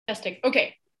Fantastic.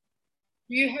 Okay.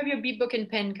 Do you have your beat book and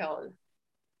pen, Carl?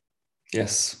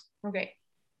 Yes. Okay.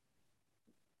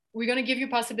 We're going to give you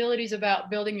possibilities about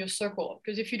building your circle,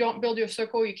 because if you don't build your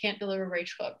circle, you can't deliver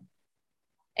Rage Club.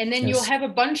 And then you'll Yes. have a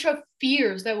bunch of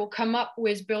fears that will come up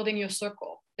with building your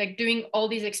circle, like doing all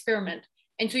these experiments.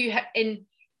 And so you have, and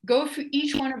go through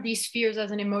each one of these fears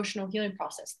as an emotional healing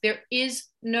process. There is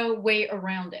no way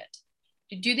around it.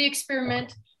 You do the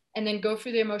experiment and then go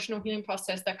through the emotional healing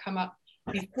process that come up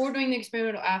before doing the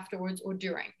experiment or afterwards or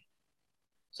during.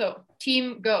 So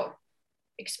team, go.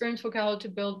 Experience for Carol to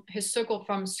build his circle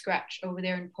from scratch over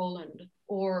there in Poland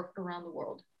or around the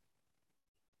world.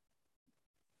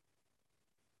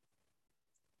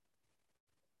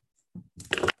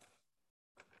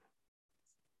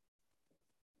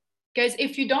 Guys,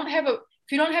 if you don't have a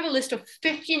list of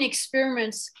 15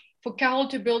 experiments for Carol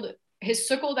to build his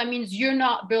circle, that means you're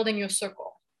not building your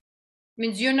circle. It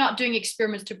means you're not doing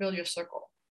experiments to build your circle.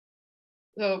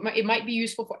 So it might be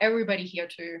useful for everybody here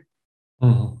to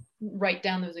write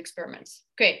down those experiments.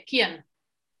 Okay, Kian.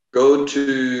 Go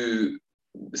to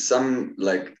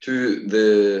to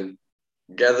the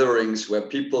gatherings where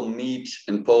people meet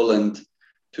in Poland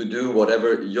to do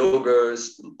whatever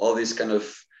yogas, all these kind of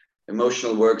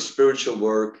emotional work, spiritual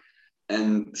work,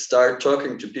 and start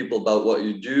talking to people about what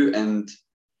you do and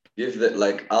give that,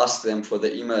 like, ask them for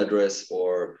the email address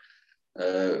or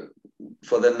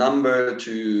for the number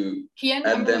to Kian,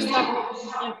 add them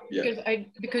to.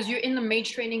 Because you're in the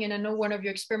mage training, and I know one of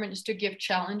your experiments is to give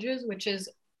challenges, which is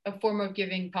a form of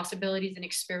giving possibilities and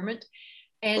experiment.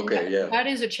 And that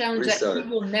is a challenge that he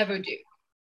will never do.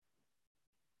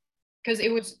 Because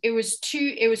it was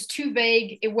too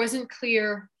vague. It wasn't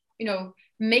clear.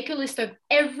 Make a list of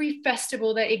every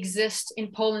festival that exists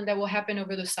in Poland that will happen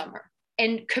over the summer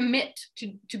and commit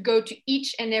to go to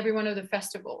each and every one of the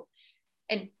festivals.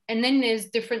 And then there's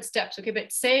different steps. Okay,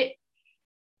 but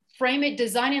frame it,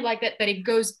 design it like that it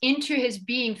goes into his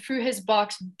being through his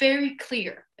box, very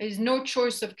clear. There's no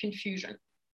choice of confusion.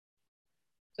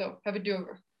 So have a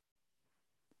do-over.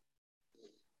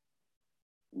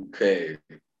 Okay.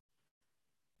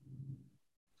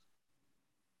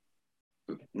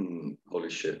 Holy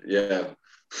shit. Yeah.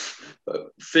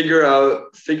 Figure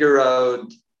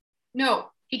out.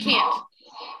 No, he can't.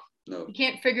 No. He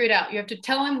can't figure it out. You have to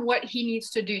tell him what he needs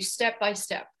to do step by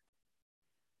step.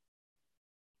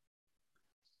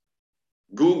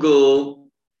 Google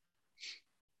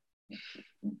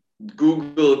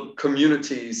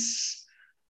communities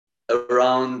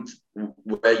around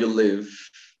where you live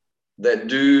that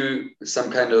do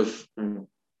some kind of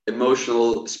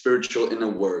emotional, spiritual inner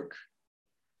work,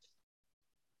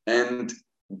 and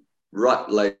write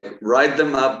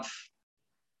them up.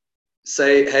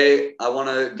 Say, hey, I want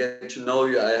to get to know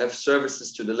you. I have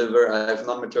services to deliver. I have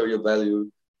non-material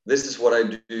value. This is what I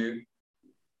do.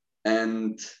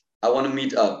 And I want to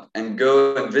meet up, and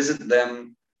go and visit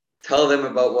them. Tell them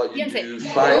about what you do.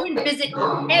 Go and visit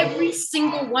every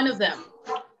single one of them.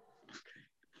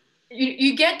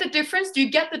 You get the difference? Do you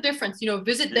get the difference?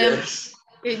 Visit them. Yes.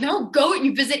 No, go and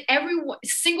you visit every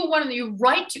single one of them. You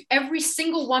write to every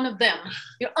single one of them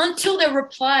until they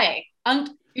reply.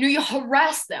 You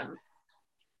harass them.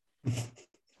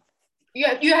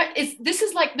 This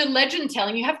is like the legend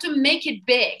telling. You have to make it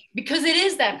big, because it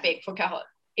is that big for Carol.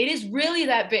 It is really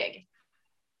that big.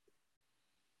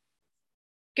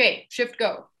 Okay, shift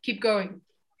go. Keep going.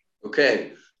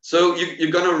 Okay, so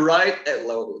you're gonna write.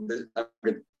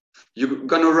 You're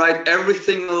gonna write every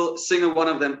single one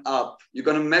of them up. You're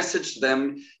gonna message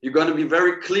them. You're gonna be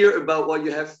very clear about what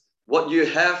you have,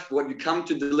 what you come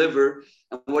to deliver,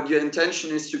 and what your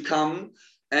intention is to come.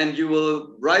 And you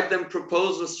will write them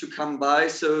proposals to come by,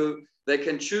 so they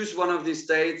can choose one of these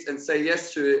dates and say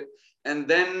yes to it. And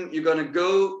then you're gonna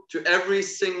go to every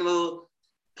single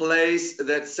place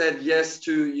that said yes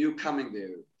to you coming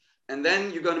there. And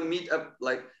then you're gonna meet up.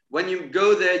 Like, when you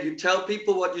go there, you tell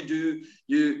people what you do.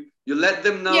 You let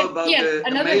them know about the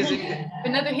amazing.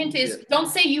 Another hint is don't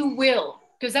say you will,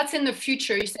 because that's in the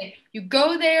future. You say you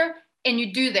go there and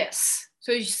you do this.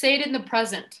 So you say it in the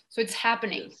present. So it's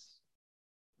happening. Yes.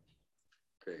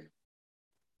 Okay.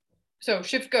 So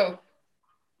shift go.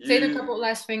 Say the couple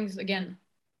last things again.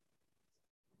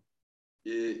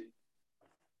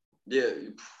 Yeah.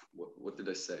 What did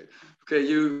I say? Okay,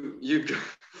 you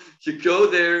go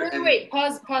there. Wait.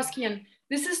 Pause, Kian.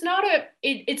 This is not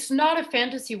it's not a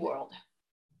fantasy world.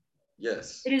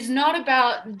 Yes. It is not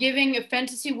about giving a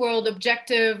fantasy world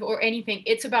objective or anything.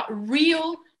 It's about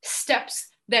real steps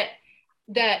that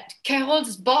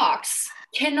Carol's box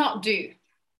cannot do.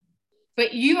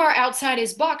 But you are outside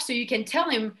his box, so you can tell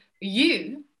him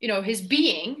his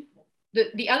being,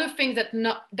 the other thing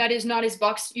that is not his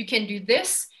box, you can do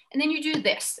this, and then you do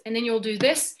this, and then you'll do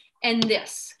this and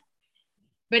this.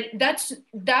 But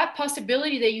that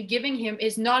possibility that you're giving him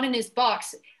is not in his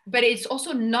box, but it's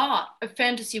also not a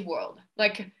fantasy world.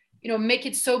 Like, make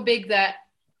it so big that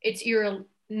it's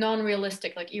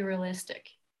non-realistic, like irrealistic.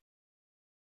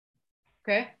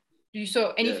 Okay.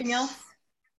 So anything Yes. else?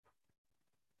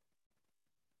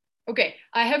 Okay.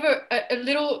 I have a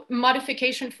little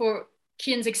modification for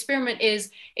Kian's experiment.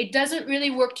 Is it doesn't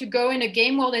really work to go in a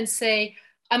game world and say,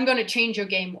 I'm going to change your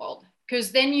game world,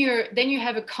 because then you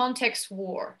have a context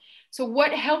war. So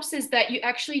what helps is that you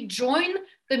actually join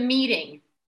the meeting.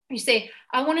 You say,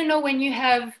 I want to know when you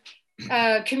have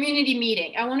a community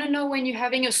meeting. I want to know when you're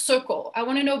having a circle. I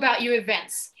want to know about your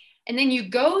events. And then you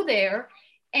go there,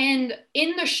 and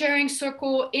in the sharing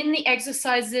circle, in the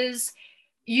exercises,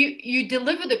 you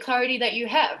deliver the clarity that you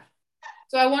have.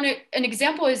 So an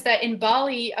example is that in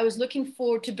Bali, I was looking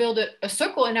to build a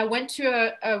circle, and I went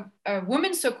to a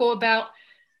women's circle about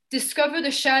discover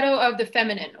the shadow of the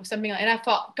feminine or something like that. And I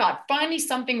thought, God, finally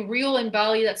something real in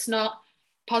Bali that's not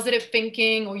positive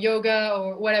thinking or yoga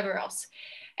or whatever else.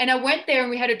 And I went there and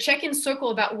we had a check-in circle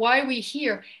about why we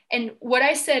here. And what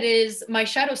I said is my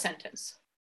shadow sentence.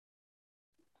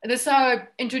 That's how I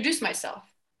introduced myself.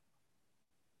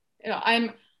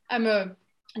 I'm a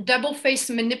double-faced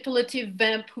manipulative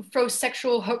vamp who throws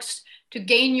sexual hooks to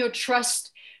gain your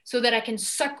trust so that I can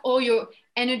suck all your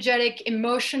energetic,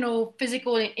 emotional,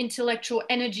 physical, and intellectual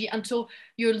energy until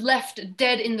you're left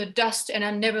dead in the dust and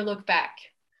I never look back.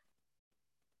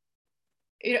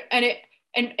 So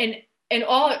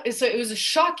it was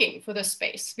shocking for the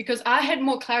space because I had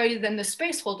more clarity than the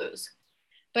space holders,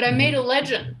 but I made a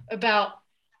legend about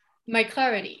my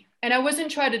clarity, and I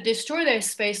wasn't trying to destroy their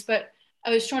space, but I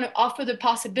was trying to offer the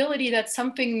possibility that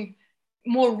something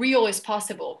more real is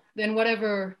possible than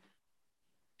whatever,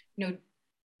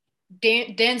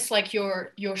 dance like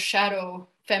your shadow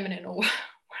feminine or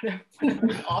whatever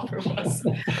the offer was.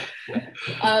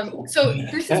 So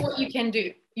this is what you can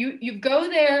do. You go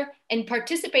there and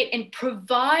participate and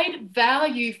provide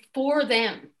value for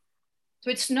them. So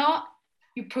it's not,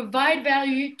 you provide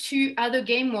value to other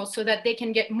game worlds so that they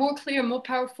can get more clear, more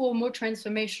powerful, more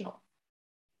transformational.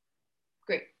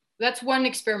 Great. That's one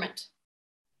experiment.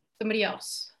 Somebody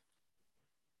else.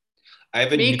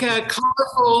 Make a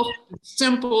colorful,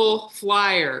 simple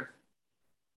flyer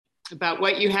about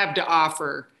what you have to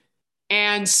offer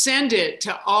and send it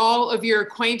to all of your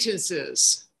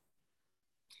acquaintances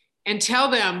and tell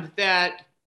them that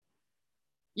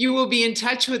you will be in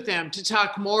touch with them to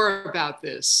talk more about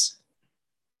this.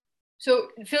 So,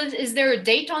 Phyllis, is there a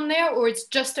date on there, or it's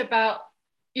just about,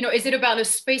 is it about a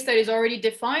space that is already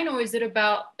defined, or is it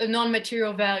about a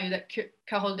non-material value that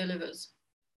Carol delivers?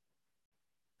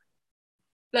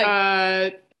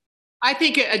 I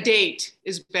think a date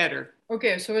is better.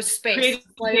 Okay, so a space. Create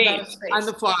a date on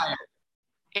the flyer.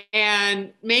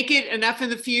 And make it enough in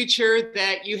the future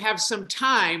that you have some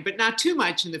time, but not too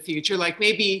much in the future, like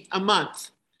maybe a month,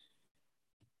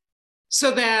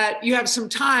 so that you have some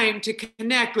time to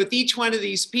connect with each one of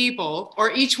these people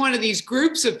or each one of these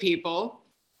groups of people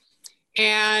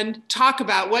and talk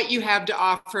about what you have to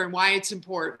offer and why it's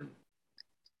important.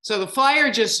 So the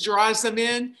flyer just draws them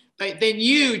in, but then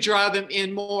you draw them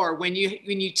in more when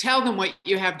you tell them what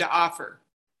you have to offer.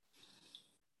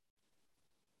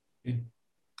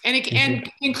 And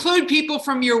include people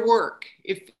from your work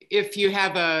if you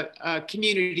have a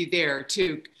community there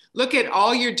too. Look at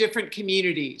all your different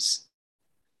communities.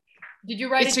 Did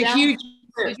you write it down?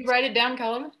 Did you write it down,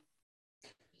 Colin?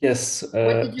 Yes. What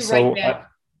did you write down?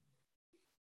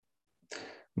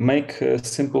 Make a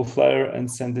simple flyer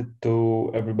and send it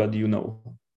to everybody you know.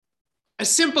 A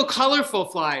simple, colorful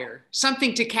flyer,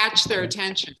 something to catch their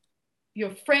attention. Your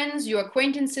friends, your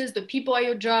acquaintances, the people at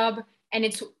your job, and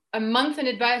it's a month in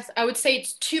advance. I would say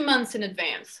it's 2 months in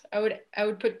advance. I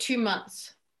would put 2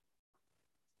 months.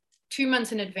 2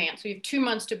 months in advance. So you have 2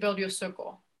 months to build your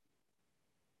circle.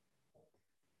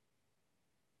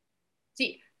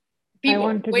 See,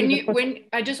 people,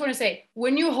 I just want to say,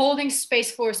 when you're holding space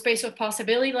for a space of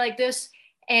possibility like this,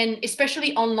 and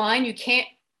especially online, you can't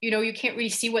really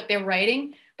see what they're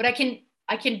writing, but I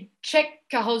can check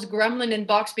Carol's gremlin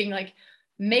inbox being like,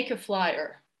 make a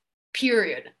flyer.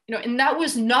 Period. And that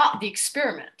was not the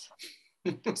experiment.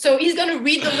 So he's going to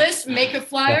read the list, make a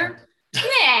flyer.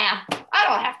 Nah, I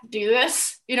don't have to do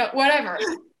this. Whatever.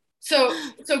 So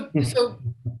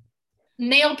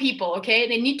nail people, okay?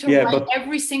 They need to write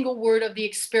every single word of the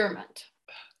experiment.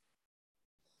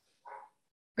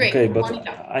 Great. Okay, but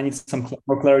Monica. I need some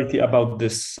more clarity about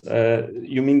this.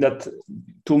 You mean that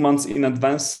 2 months in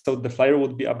advance, so the flyer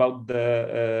would be about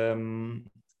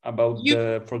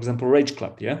for example, Rage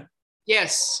Club, yeah?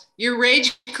 Yes, your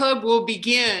Rage Club will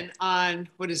begin on,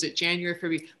 what is it, January,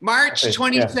 February, March Okay,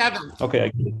 27th. yeah. Okay, I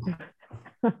get it.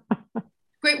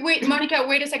 Great. Wait, Monica,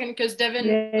 wait a second, because Devin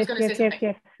was going to say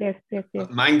something. Yes.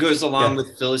 Mine goes along Yeah.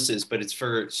 with Phyllis's, but it's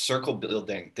for circle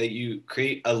building, that you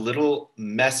create a little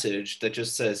message that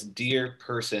just says, "Dear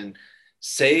person,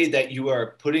 say that you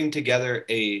are putting together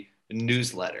a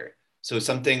newsletter." So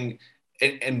something,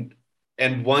 and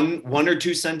one or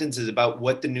two sentences about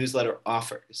what the newsletter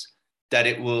offers. That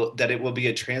it will be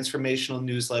a transformational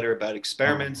newsletter about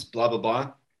experiments, blah blah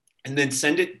blah, and then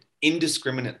send it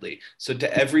indiscriminately. So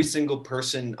to every single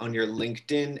person on your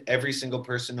LinkedIn, every single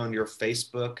person on your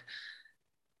Facebook,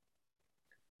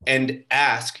 and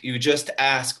you just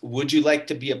ask, would you like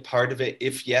to be a part of it?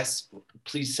 If yes,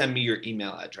 please send me your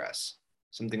email address.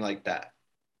 Something like that.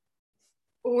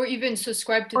 Or even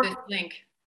subscribe to this link.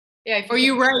 Yeah. Or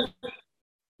you write,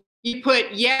 you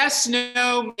put yes,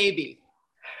 no, maybe.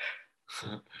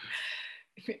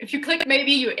 If you click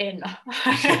maybe, you're in.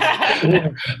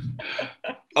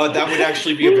 Oh, that would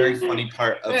actually be a very funny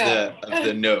part of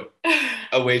the note.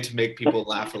 A way to make people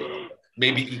laugh a little.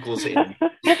 Maybe equals in.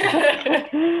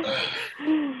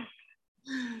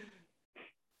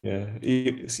 Yeah,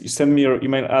 you send me your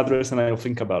email address and I'll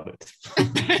think about it.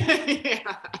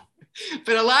 Yeah.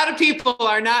 But a lot of people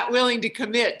are not willing to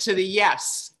commit to the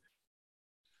yes.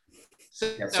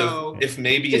 So if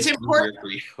maybe it's important for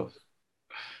you.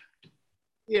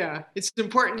 Yeah, it's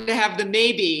important to have the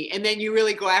maybe, and then you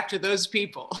really go after those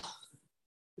people.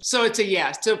 So it's a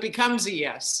yes. So it becomes a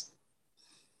yes.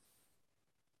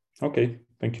 Okay,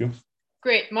 thank you.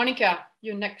 Great, Monica,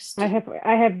 you're next. I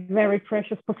have very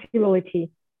precious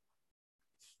possibility.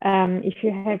 If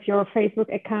you have your Facebook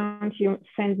account, you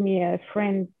send me a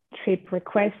friendship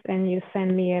request and you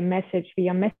send me a message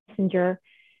via Messenger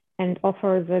and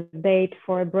offer the date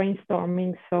for a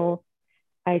brainstorming so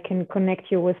I can connect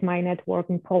you with my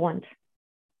network in Poland.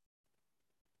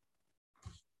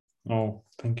 Oh,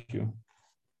 thank you.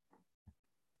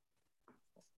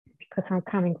 Because I'm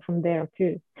coming from there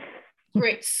too.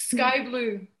 Great, sky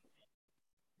blue.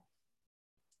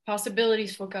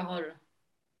 Possibilities for Carol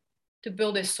to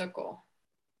build a circle.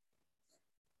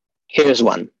 Here's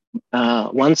one.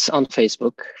 Once on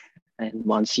Facebook, and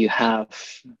once you have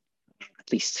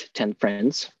at least 10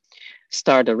 friends,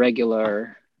 start a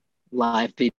regular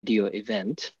live video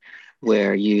event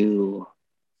where you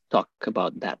talk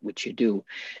about that which you do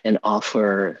and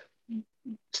offer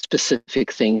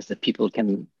specific things that people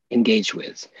can engage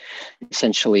with.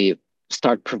 Essentially,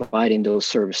 start providing those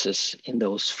services in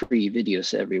those free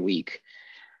videos every week.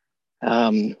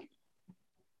 At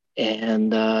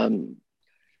the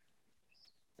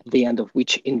end of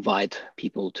which invite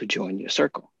people to join your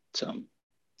circle. So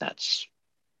that's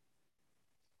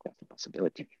a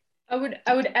possibility. I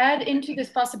would add into this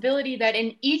possibility that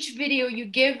in each video you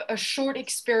give a short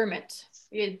experiment.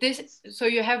 So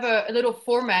you have a little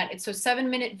format. It's a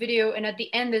 7-minute video, and at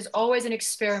the end there's always an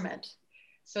experiment.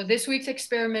 So this week's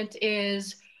experiment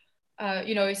is,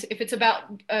 if it's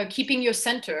about keeping your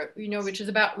center, which is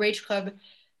about Rage Club,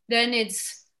 then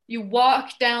it's you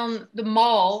walk down the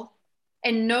mall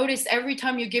and notice every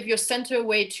time you give your center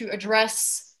away to a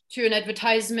dress, to an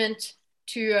advertisement,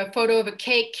 to a photo of a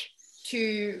cake,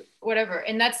 to whatever.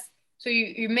 And that's, so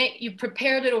you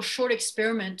prepare a little short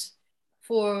experiment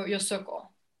for your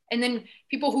circle. And then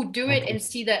people who do it and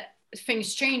see that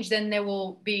things change, then there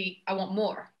will be, I want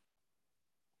more.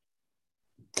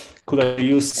 Could I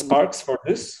use Sparks for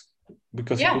this?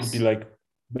 Because yes. It would be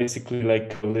basically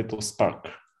like a little Spark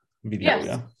video, yes.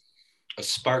 Yeah? A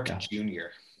Spark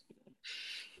Junior.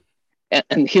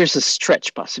 And here's a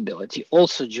stretch possibility.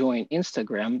 Also join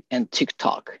Instagram and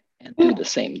TikTok and do the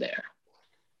same there.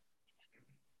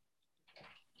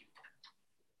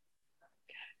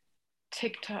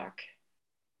 TikTok.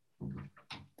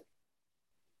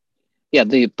 Yeah,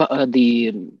 the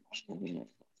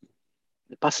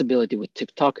possibility with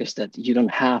TikTok is that you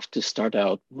don't have to start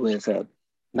out with a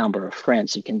number of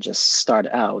friends. You can just start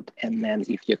out, and then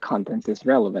if your content is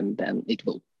relevant, then it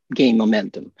will gain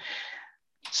momentum.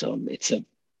 So it's a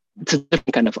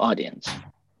different kind of audience.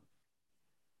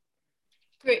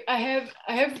 Great. I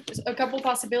have a couple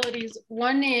possibilities.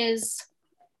 One is,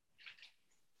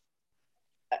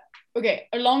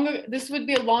 this would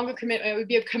be a longer commitment. It would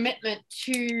be a commitment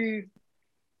to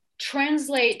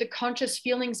translate the Conscious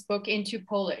Feelings book into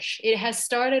Polish. It has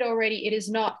started already. It is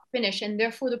not finished, and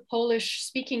therefore the Polish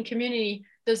speaking community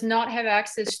does not have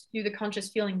access to the Conscious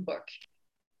Feeling book.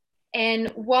 And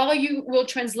while you will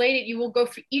translate it, you will go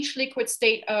through each liquid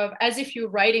state of as if you're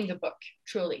writing the book,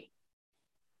 truly,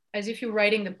 as if you're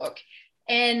writing the book.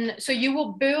 And so you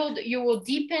will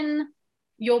deepen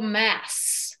your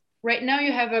mass. Right now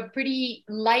you have a pretty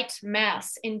light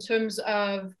mass in terms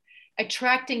of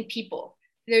attracting people.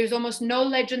 There's almost no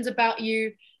legends about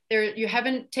you. You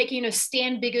haven't taken a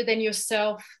stand bigger than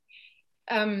yourself.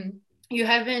 You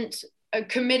haven't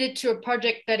committed to a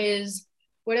project that is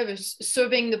whatever,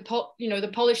 serving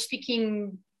the Polish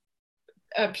speaking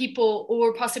people,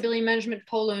 or Possibility Management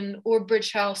Poland, or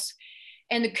Bridge House.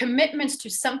 And the commitments to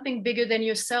something bigger than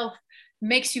yourself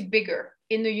makes you bigger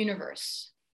in the universe.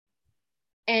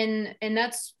 And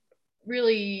that's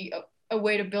really a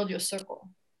way to build your circle.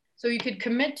 So you could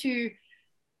commit to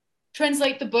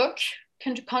translate the book,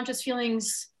 Conscious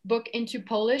Feelings book, into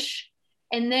Polish.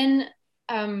 And then,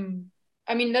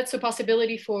 that's a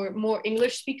possibility for more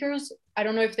English speakers. I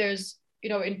don't know if there's,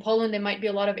 in Poland, there might be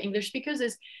a lot of English speakers,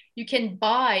 is you can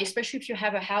buy, especially if you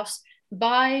have a house,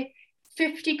 buy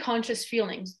 50 conscious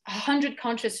feelings, 100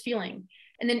 conscious feeling.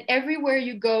 And then everywhere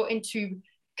you go into,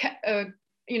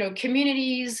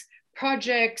 communities,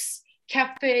 projects,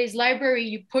 cafes, library,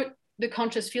 you put the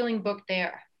conscious feeling book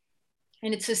there.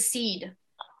 And it's a seed.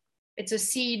 It's a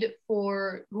seed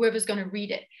for whoever's going to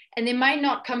read it. And they might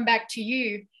not come back to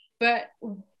you, but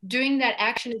doing that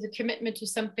action is a commitment to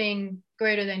something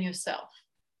greater than yourself.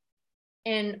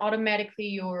 And automatically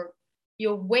your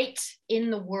weight in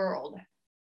the world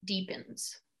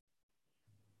deepens.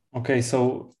 Okay,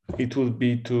 so it would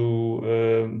be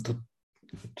to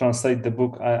translate the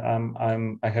book.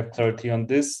 I have clarity on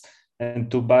this,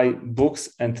 and to buy books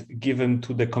and give them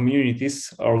to the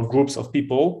communities or groups of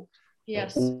people.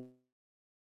 Yes.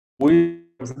 We,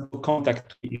 for example,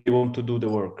 contact if they want to do the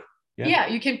work. Yeah,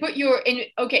 you can put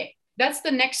okay, that's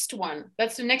the next one.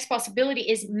 That's the next possibility,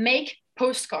 is make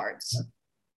postcards. Yeah.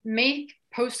 Make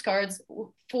postcards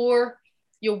for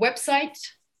your website,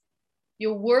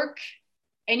 your work,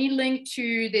 any link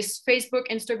to this Facebook,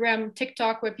 Instagram,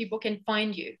 TikTok, where people can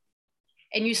find you.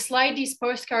 And you slide these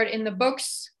postcards in the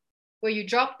books where you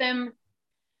drop them.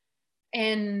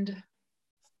 And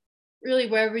really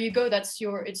wherever you go, it's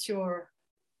your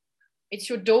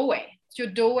doorway. It's your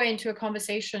doorway into a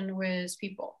conversation with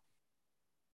people.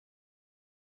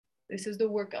 This is the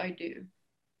work I do.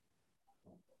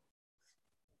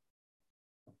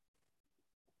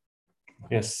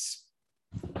 Yes.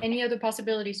 Any other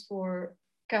possibilities for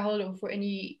Carol or for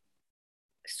any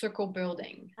circle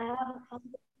building?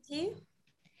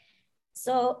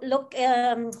 So look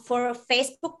for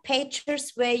Facebook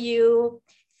pages where you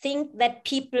think that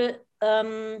people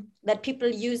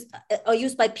use or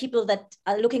used by people that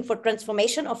are looking for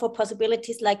transformation or for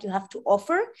possibilities like you have to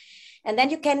offer. And then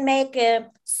you can make a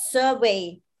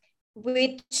survey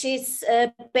which is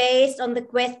based on the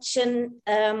question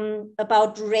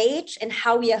about rage and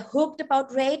how we are hooked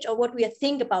about rage, or what we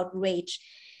think about rage.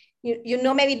 You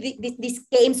know, maybe these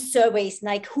game surveys,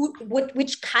 like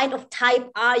which kind of type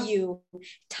are you?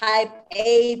 Type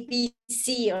A, B,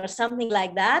 C, or something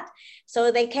like that.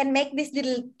 So they can make this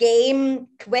little game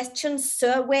question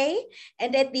survey,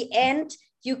 and at the end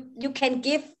you can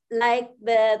give like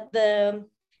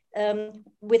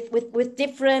with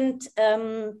different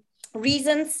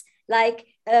reasons, like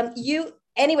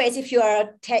anyways, if you are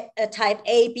a type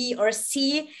A, B, or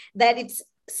C, that it's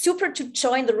super to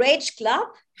join the Rage Club.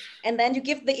 And then you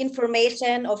give the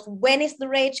information of when is the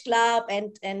Rage Club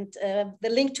and the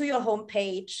link to your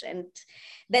homepage, and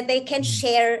that they can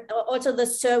share also the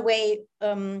survey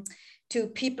to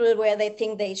people where they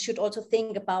think they should also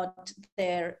think about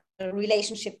their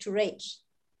relationship to rage.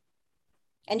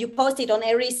 And you post it on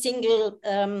every single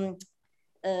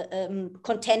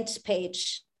content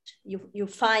page you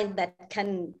find that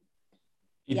can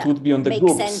would be on the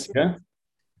groups sense. Yeah,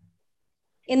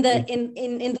 in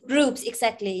the groups,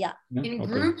 exactly. Yeah, in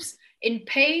groups, in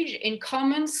page, in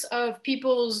comments of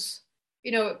people's,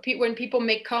 when people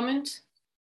make comment,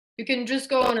 you can just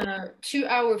go on a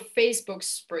 2-hour Facebook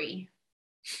spree.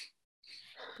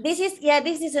 This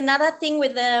is another thing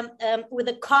with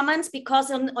the comments,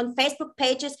 because on Facebook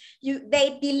pages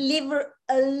they deliver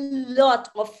a lot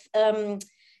of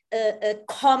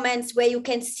comments where you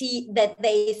can see that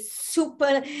it's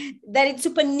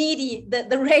super needy,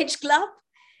 the Rage Club,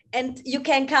 and you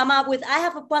can come up with, I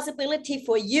have a possibility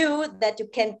for you that you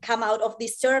can come out of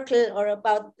this circle, or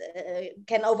about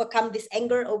can overcome this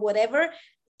anger or whatever.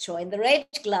 Join the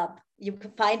Rage Club. You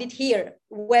can find it here,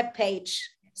 web page,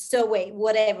 survey,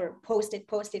 whatever, post it,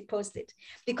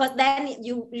 because then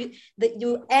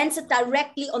you answer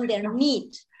directly on their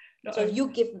need. So you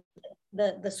give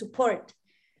the support.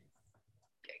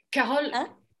 Carol,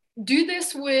 do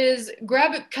this with,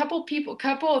 grab a couple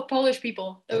of Polish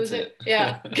people. That was it.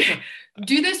 Yeah.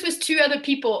 Do this with 2 other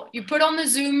people. You put on the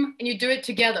Zoom and you do it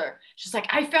together. Just like,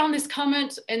 I found this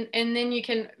comment, and then you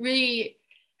can really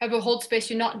have a hold space.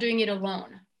 You're not doing it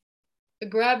alone.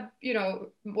 Grab,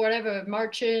 whatever,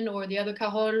 Marcin or the other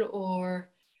Carol or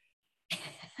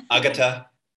Agata,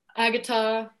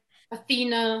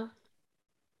 Athena,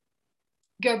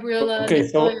 Gabriela. Okay,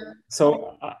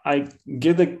 so I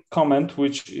get a comment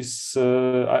which is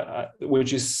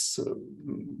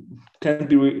can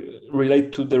be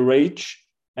related to the rage,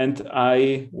 and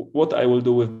what I will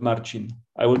do with Marcin.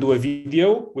 I will do a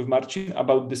video with Marcin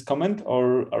about this comment,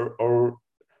 or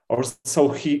so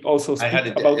he also speak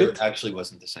about it. It actually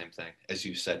wasn't the same thing as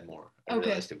you said more. I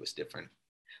realized it was different.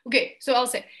 Okay, so I'll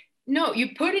say no.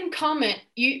 You put in comment.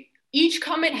 Each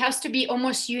comment has to be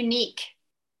almost unique.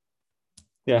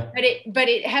 Yeah. But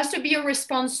it has to be a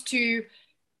response to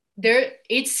there.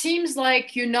 It seems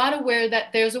like you're not aware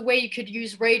that there's a way you could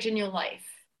use rage in your life.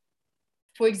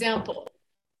 For example,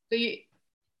 so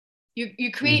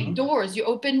you create doors. You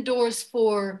open doors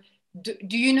for.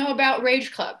 Do you know about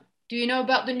Rage Club? Do you know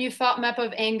about the new thought map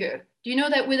of anger? Do you know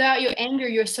that without your anger,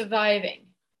 you're surviving?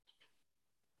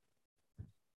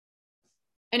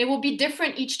 And it will be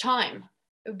different each time.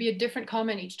 It will be a different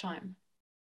comment each time.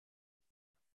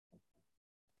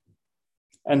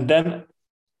 And then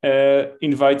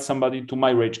invite somebody to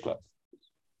my Rage Club.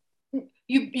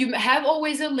 You have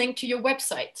always a link to your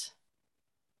website.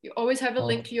 You always have a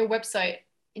link to your website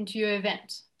into your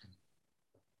event.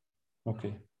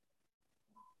 Okay.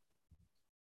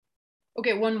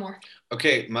 Okay, one more.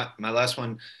 Okay, my last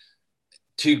one,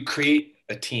 to create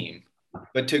a team,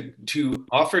 but to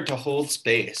offer to hold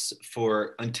space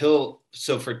for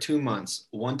 2 months,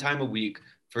 1 time a week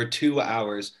for 2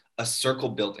 hours, a circle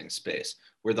building space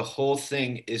where the whole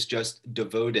thing is just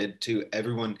devoted to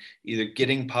everyone either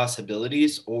getting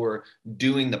possibilities or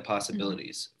doing the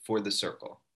possibilities for the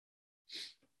circle,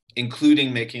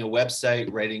 including making a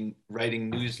website, writing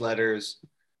newsletters,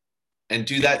 and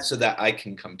do that so that I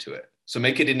can come to it. So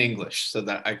make it in English so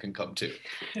that I can come too.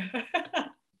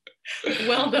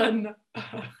 Well done.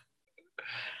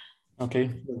 Okay,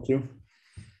 thank you.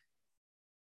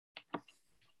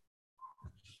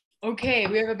 Okay,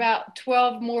 we have about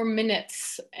 12 more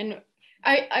minutes. And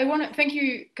I want to thank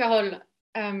you, Carol.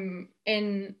 And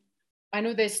I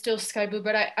know there's still Sky Blue,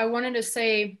 but I wanted to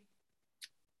say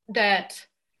that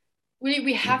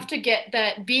we have to get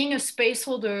that being a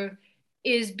spaceholder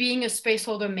is being a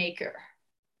spaceholder maker.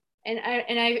 And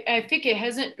I think it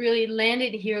hasn't really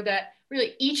landed here that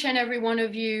really each and every one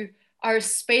of you are a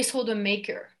spaceholder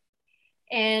maker.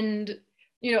 And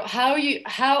how are you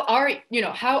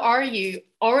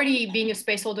already being a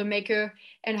spaceholder maker,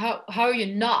 and how are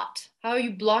you not? How are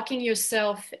you blocking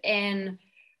yourself and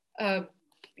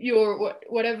your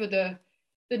whatever the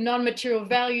non-material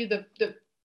value, the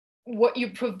what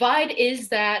you provide is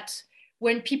that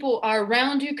when people are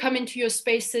around you, come into your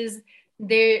spaces,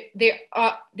 they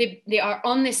are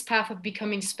on this path of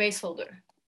becoming spaceholder.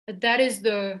 That is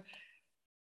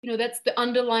that's the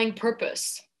underlying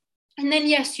purpose. And then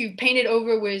yes, you paint it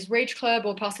over with Rage Club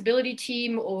or Possibility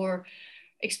Team or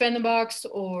Expand the Box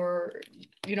or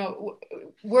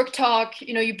Work Talk.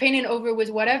 You paint it over with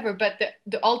whatever, but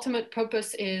the ultimate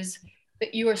purpose is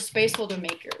that you are spaceholder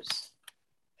makers.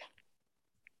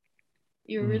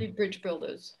 You're really bridge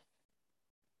builders.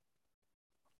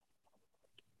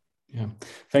 Yeah,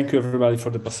 thank you everybody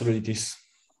for the possibilities.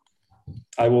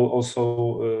 I will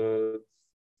also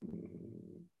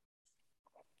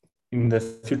in the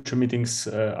future meetings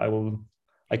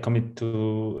I commit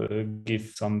to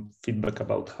give some feedback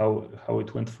about how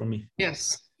it went for me.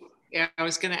 Yes, yeah, I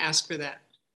was going to ask for that.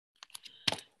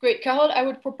 Great, Carol. I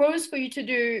would propose for you to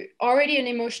do already an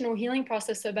emotional healing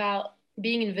process about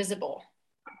being invisible.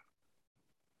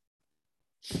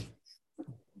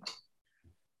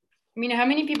 I mean, how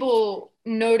many people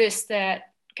notice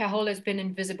that Carol has been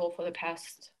invisible for the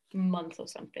past month or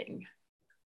something?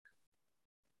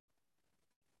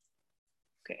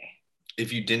 Okay.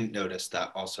 If you didn't notice,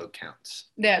 that also counts.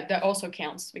 Yeah, that also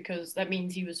counts because that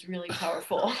means he was really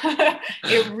powerful.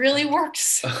 It really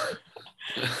works.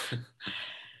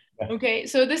 Okay,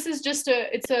 so this is just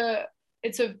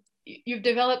you've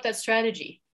developed that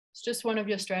strategy. It's just one of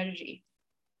your strategy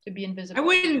to be invisible.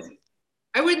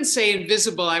 I wouldn't say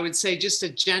invisible. I would say just a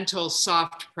gentle,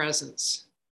 soft presence.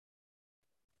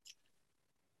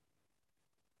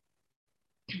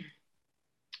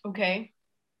 Okay.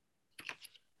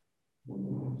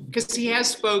 Because he has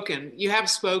spoken. You have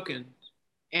spoken.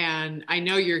 And I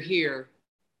know you're here.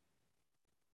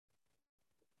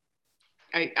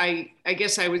 I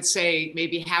guess I would say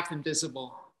maybe half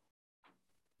invisible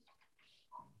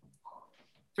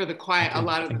for the quiet, a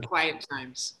lot of the quiet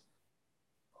times.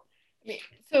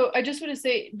 So I just want to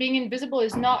say, being invisible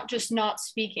is not just not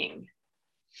speaking.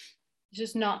 It's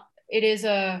just not. It is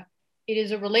a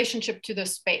relationship to the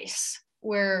space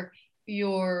where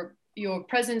your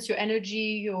presence, your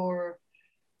energy, your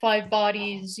five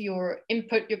bodies, your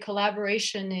input, your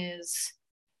collaboration is.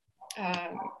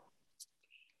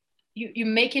 You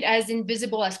make it as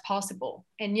invisible as possible.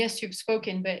 And yes, you've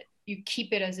spoken, but you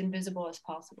keep it as invisible as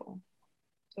possible.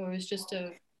 So it's just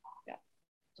yeah.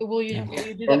 So will you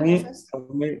do that process? For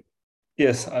me,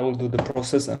 yes, I will do the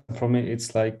process. And for me,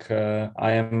 it's like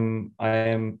I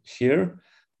am here,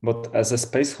 but as a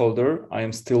space holder, I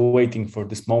am still waiting for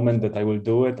this moment that I will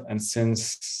do it. And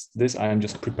since this, I am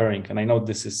just preparing. And I know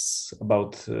this is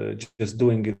about just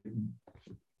doing it,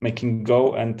 making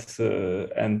go and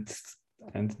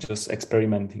just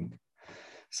experimenting.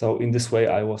 So in this way,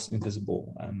 I was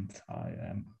invisible, and I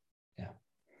am, yeah.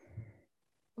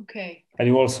 Okay. And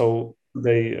you also,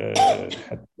 they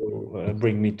had to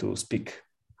bring me to speak.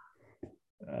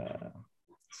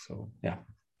 So yeah.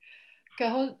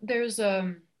 Carol, there's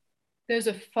a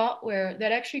thought where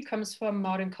that actually comes from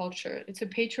modern culture. It's a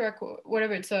patriarchal,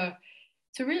 whatever. It's a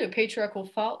really patriarchal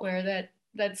thought where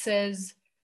that says,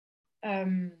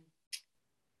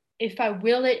 if I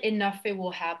will it enough, it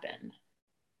will happen.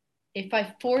 If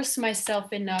I force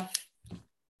myself enough,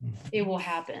 it will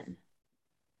happen.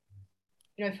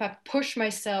 You know, if I push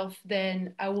myself,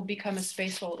 then I will become a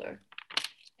space holder.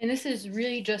 And this is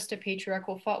really just a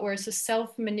patriarchal thought where it's a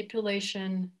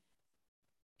self-manipulation,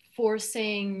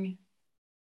 forcing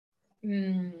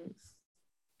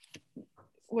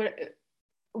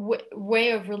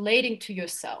way of relating to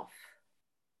yourself.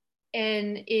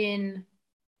 And in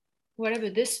whatever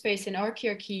this space in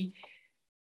archiarchy,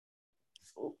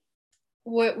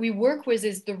 what we work with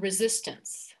is the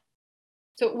resistance.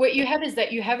 So what you have is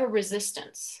that you have a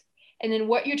resistance, and then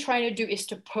what you're trying to do is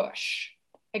to push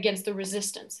against the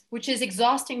resistance, which is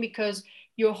exhausting because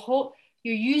you're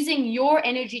using your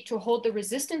energy to hold the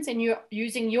resistance, and you're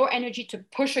using your energy to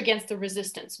push against the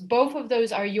resistance. Both of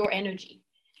those are your energy.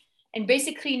 And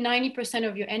basically 90%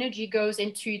 of your energy goes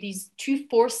into these two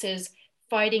forces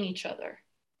fighting each other.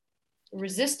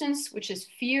 Resistance, which is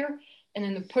fear, and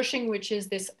then the pushing, which is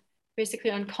this basically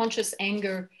unconscious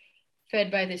anger fed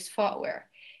by this thoughtware.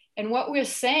 And what we're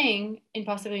saying in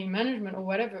possibility management or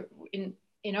whatever in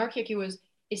archiarchy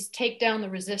is take down the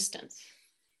resistance.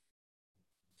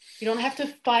 You don't have to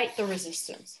fight the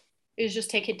resistance. It's just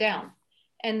take it down.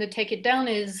 And the take it down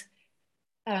is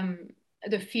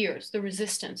the fears, the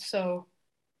resistance. So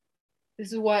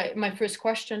this is why my first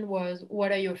question was,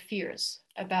 what are your fears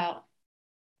about,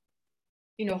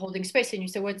 you know, holding space? And you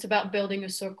said, well, it's about building a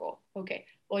circle. Okay,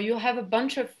 well, you'll have a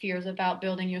bunch of fears about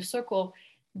building your circle.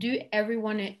 Do every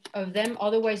one of them.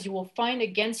 Otherwise, you will find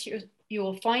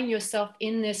yourself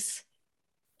in this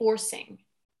forcing.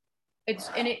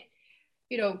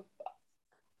 You know,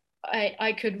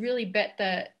 I could really bet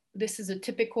that this is a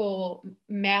typical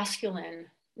masculine,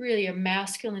 really a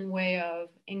masculine way of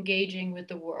engaging with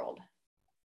the world.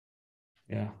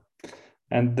 Yeah.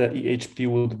 And the EHP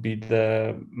would be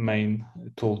the main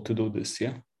tool to do this,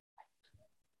 yeah?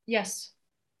 Yes.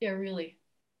 Yeah, really.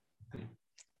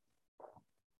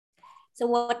 So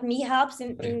what me helps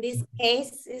in this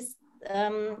case is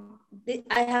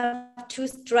I have two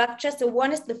structures. So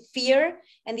one is the fear,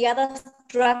 and the other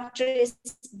structure is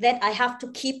that I have to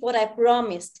keep what I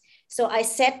promised. So I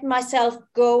set myself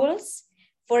goals.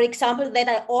 For example, that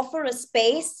I offer a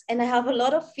space, and I have a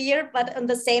lot of fear, but at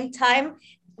the same time,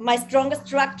 my strongest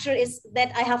structure is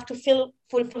that I have to fulfill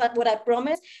what I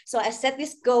promised. So I set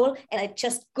this goal and I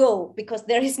just go, because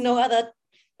there is no other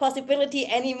possibility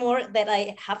anymore that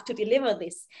I have to deliver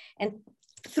this. And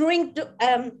through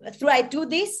I do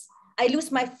this, I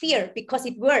lose my fear because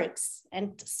it works.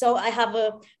 And so I have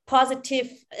a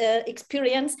positive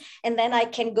experience, and then I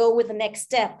can go with the next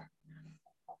step.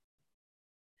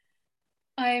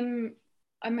 I'm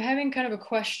having kind of a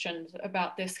question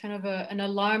about this, kind of an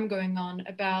alarm going on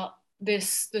about the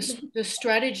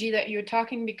strategy that you're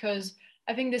talking, because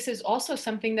I think this is also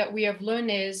something that we have learned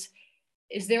is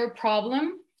there a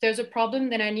problem? If there's a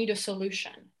problem, then I need a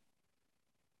solution.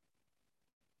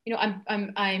 You know,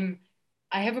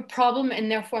 I have a problem,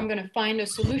 and therefore I'm going to find a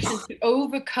solution to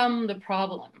overcome the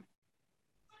problem.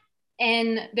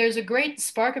 And there's a great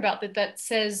spark about that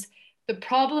says the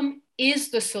problem is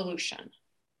the solution.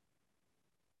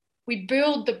 We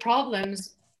build the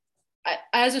problems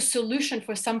as a solution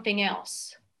for something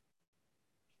else.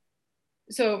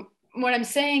 So what I'm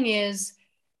saying is,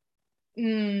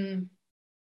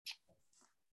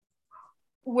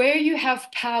 where you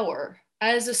have power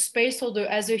as a space holder,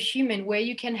 as a human, where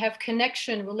you can have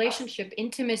connection, relationship,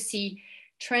 intimacy,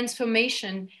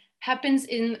 transformation, happens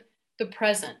in the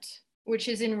present, which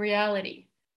is in reality.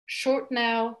 Short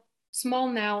now,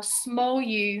 small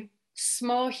you,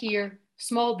 small here,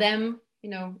 small them, you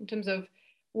know, in terms of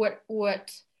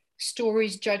what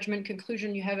stories, judgment,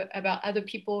 conclusion you have about other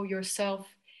people, yourself.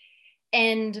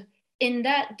 And in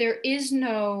that,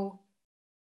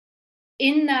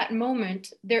 in that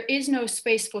moment, there is no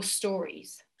space for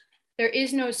stories. There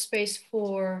is no space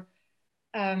for,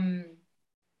 you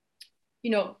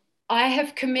know, I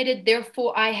have committed,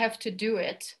 therefore I have to do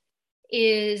it,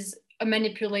 is a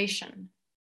manipulation.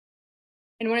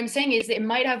 And what I'm saying is it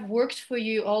might have worked for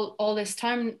you all this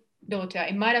time, Dorothea.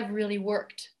 It might have really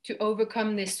worked to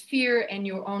overcome this fear and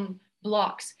your own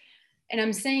blocks. And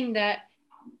I'm saying that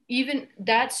even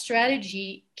that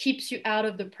strategy keeps you out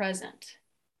of the present,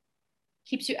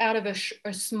 keeps you out of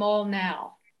a small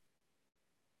now,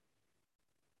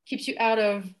 keeps you out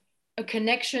of a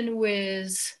connection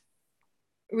with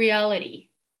reality.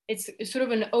 It's sort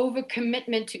of an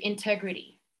overcommitment to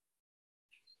integrity.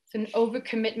 It's an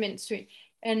overcommitment to,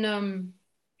 and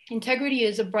integrity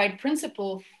is a bright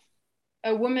principle.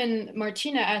 A woman,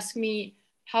 Martina, asked me,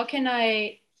 how can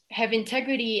I have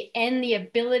integrity and the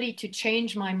ability to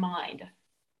change my mind?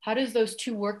 How does those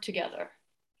two work together?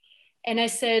 And I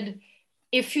said,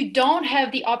 if you don't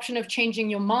have the option of changing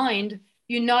your mind,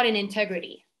 you're not in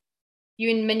integrity.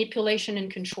 You're in manipulation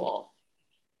and control.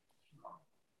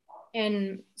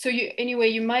 And so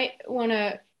you might want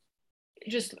to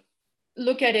just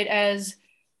look at it as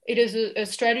it is a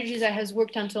strategy that has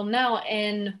worked until now,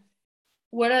 and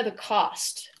what are the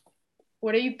costs?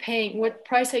 What are you paying? What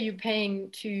price are you paying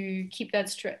to keep that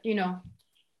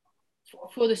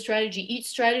for the strategy? Each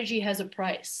strategy has a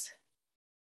price.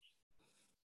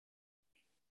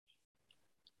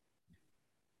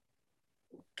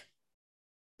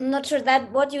 I'm not sure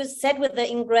that what you said with the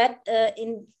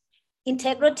in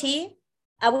integrity,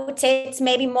 I would say it's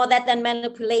maybe more that than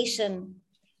manipulation,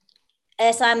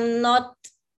 as I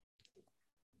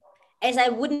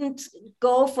wouldn't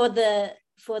go for the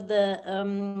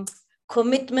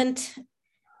commitment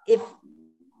if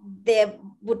there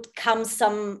would come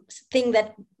something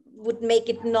that would make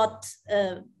it not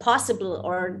possible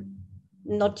or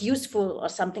not useful or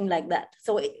something like that.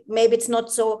 So maybe it's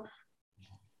not so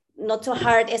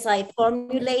hard as I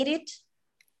formulate it.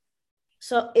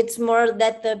 So it's more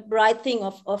that the bright thing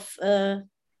of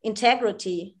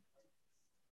integrity.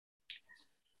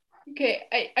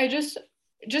 Okay, I just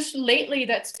lately,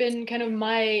 that's been kind of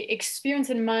my experience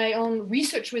and my own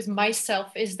research with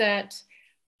myself, is that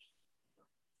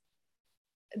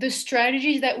the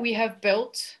strategies that we have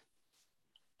built,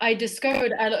 I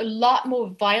discovered, are a lot more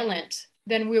violent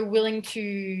than we're willing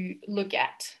to look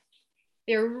at.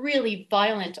 They're really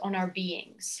violent on our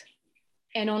beings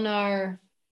and on our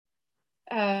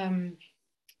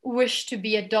wish to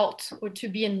be adult or to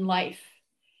be in life.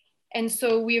 And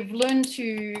so we've learned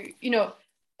to,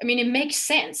 it makes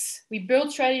sense. We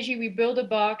build strategy, we build a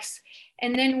box,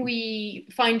 and then we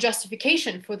find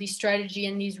justification for these strategy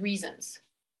and these reasons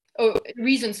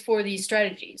for these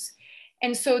strategies.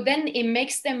 And so then it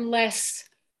makes them less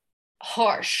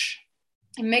harsh.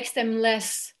 It makes them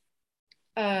less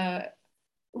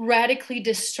radically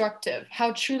destructive,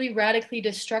 how truly radically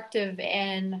destructive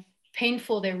and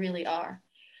painful they really are.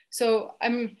 So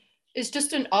it's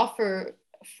just an offer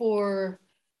for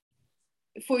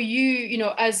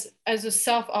you, as a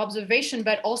self-observation,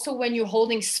 but also when you're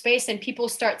holding space and people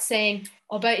start saying,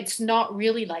 oh, but it's not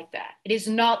really like that. It is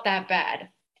not that bad.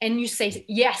 And you say,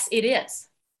 yes, it is.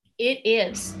 It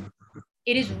is.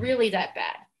 It is really that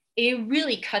bad. It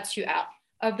really cuts you out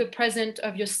of the present,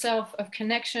 of yourself, of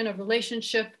connection, of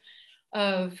relationship,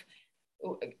 of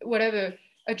whatever,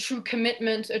 a true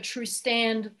commitment, a true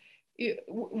stand,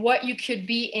 what you could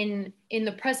be in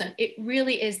the present. It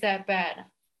really is that bad.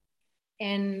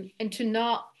 And to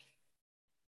not,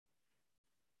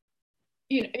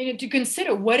 to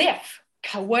consider, what if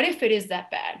it is that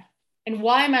bad? And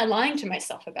why am I lying to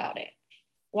myself about it?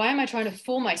 Why am I trying to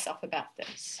fool myself about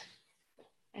this?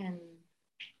 And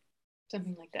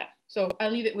something like that. So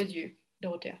I'll leave it with you,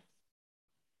 Dorothea.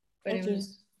 But it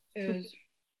was,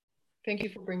 thank you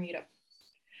for bringing it up.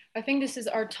 I think this is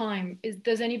our time.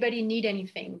 Does anybody need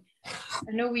anything?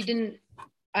 I know we didn't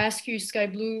ask you, Sky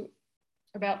Blue,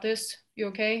 about this. You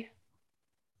okay?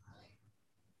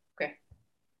 Okay.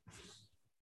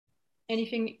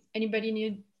 Anybody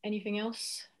need anything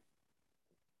else?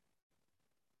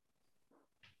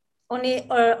 Only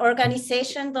our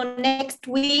organization, the next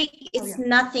week is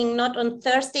nothing, not on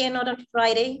Thursday and not on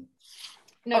Friday.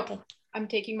 No. Okay. I'm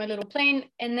taking my little plane.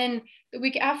 And then the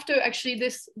week after, actually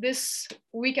this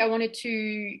week, I wanted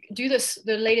to do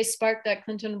the latest Spark that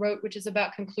Clinton wrote, which is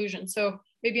about conclusion. So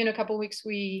maybe in a couple of weeks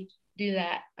we do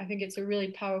that. I think it's a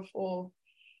really powerful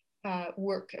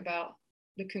work about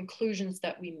the conclusions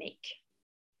that we make.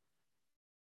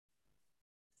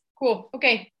 Cool.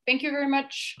 Okay. Thank you very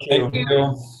much. Thank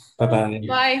you. Bye-bye.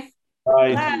 Bye.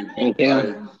 Bye. Thank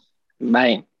you.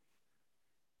 Bye.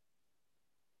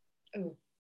 Oh,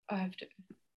 I have to.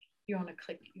 You want to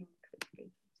click?